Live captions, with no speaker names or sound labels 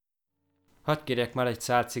Hadd kérjek már egy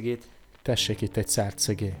szál cigit. Tessék itt egy szál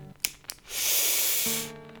cigé.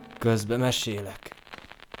 Közben mesélek.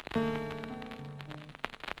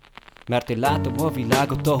 Mert én látom a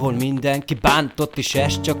világot, ahol mindenki bántott, és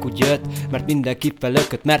ez csak úgy jött, mert mindenki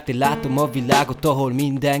felökött. Mert én látom a világot, ahol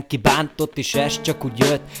mindenki bántott, és ez csak úgy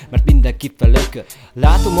jött, mert mindenki felökött.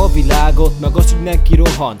 Látom a világot, meg azt, hogy mindenki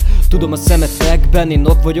rohan. Tudom a szemetekben, én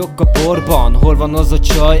ott vagyok a porban. Hol van az a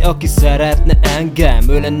csaj, aki szeretne engem?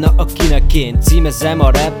 Ő lenne, akinek én címezem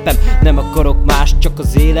a rappem. Nem akarok más, csak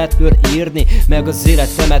az életről írni, meg az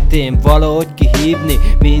életemet én valahogy kihívni.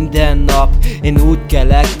 Minden nap én úgy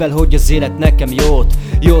kelek fel, hogy az élet nekem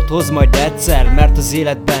jót hoz majd egyszer. Mert az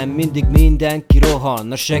életben mindig mindenki rohan.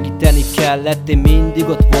 Na segíteni kellett, én mindig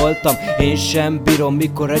ott voltam. Én sem bírom,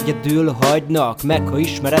 mikor egyedül hagynak, meg ha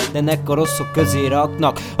ismeretlenek a rosszok közé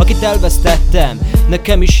raknak. Akit elvesztettem,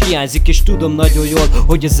 nekem is hiányzik, és tudom nagyon jól,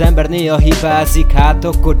 hogy az ember néha hibázik. Hát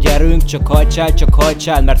akkor gyerünk, csak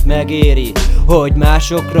hajtsál, mert megéri, hogy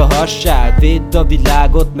másokra hassál. Védd a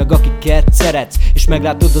világot, meg akiket szeretsz, és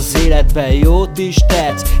meglátod az életben jót is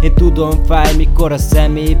tetsz. Én tudom, fáj, mikor a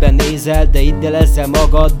szemébe nézel, de idd el ezzel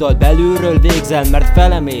magaddal, belülről végzel, mert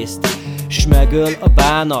felemész, s megöl a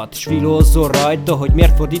bánat, s filózzol rajta, hogy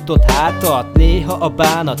miért fordított hátat. Néha a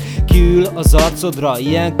bánat kiül az arcodra,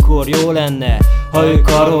 ilyenkor jó lenne, ha ő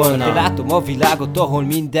karolna. Én látom a világot, ahol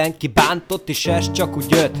mindenki bántott, és ez csak úgy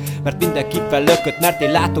jött, mert mindenki fellökött. Mert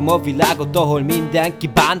én látom a világot, ahol mindenki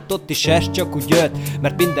bántott, és ez csak úgy jött,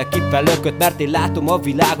 mert mindenki fellökött. Mert én látom a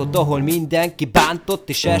világot, ahol mindenki bántott,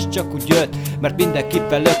 és ez csak úgy jött, mert mindenki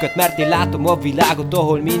fellökött. Mert én látom a világot,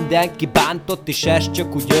 ahol mindenki bántott, és ez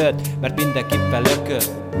csak úgy jött, mert mindenki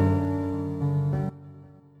fellökött.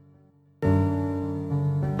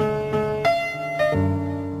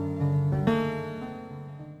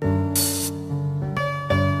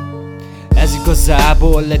 Ez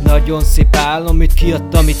igazából egy nagyon szép álom, itt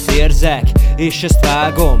kiadtam, itt érzek, és ezt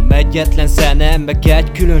vágom. Egyetlen zene, meg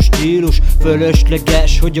egy külön stílus.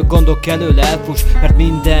 Fölösleges, hogy a gondok elől elfuss, mert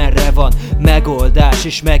mindenre van megoldás,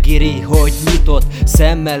 és megéri, hogy nyitott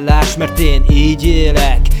szemmel láss. Mert én így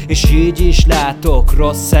élek, és így is látok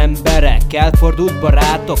rossz emberek, elfordult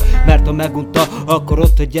barátok. Mert ha megunta, akkor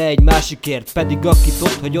ott hagyja egy másikért, pedig akit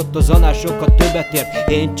ott hagyott, az annál sokkal többet ért.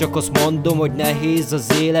 Én csak azt mondom, hogy nehéz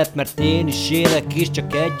az élet, mert én is élek, és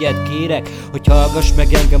csak egyet kérek, hogy hallgass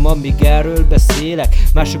meg engem, amíg erről beszélek.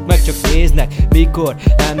 Mások meg csak néznek, mikor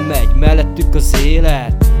elmegy mellettük az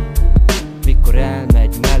élet. Mikor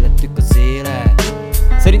elmegy mellettük az élet.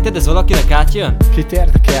 Szerinted ez valakinek átjön? Kit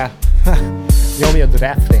érdekel? Nyomjad a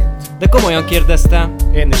refrént. De komolyan kérdeztem.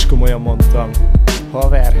 Én is komolyan mondtam.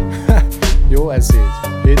 Haver, jó ez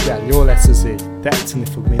így. Hidd el, jó lesz ez így. Tetszeni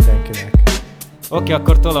fog mindenkinek. Oké,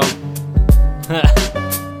 akkor tolom.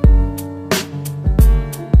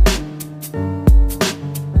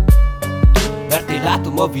 Mert én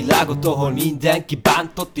látom a világot, ahol mindenki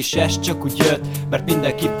bántott, és ez csak úgy jött, mert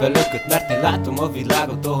mindenki felökött. Mert én látom a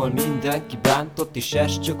világot, ahol mindenki bántott, és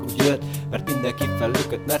ez csak úgy jött, mert mindenki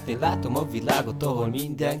felökött. Mert én látom a világot, ahol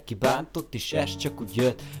mindenki bántott, és ez csak úgy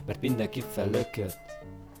jött, mert mindenki felökött.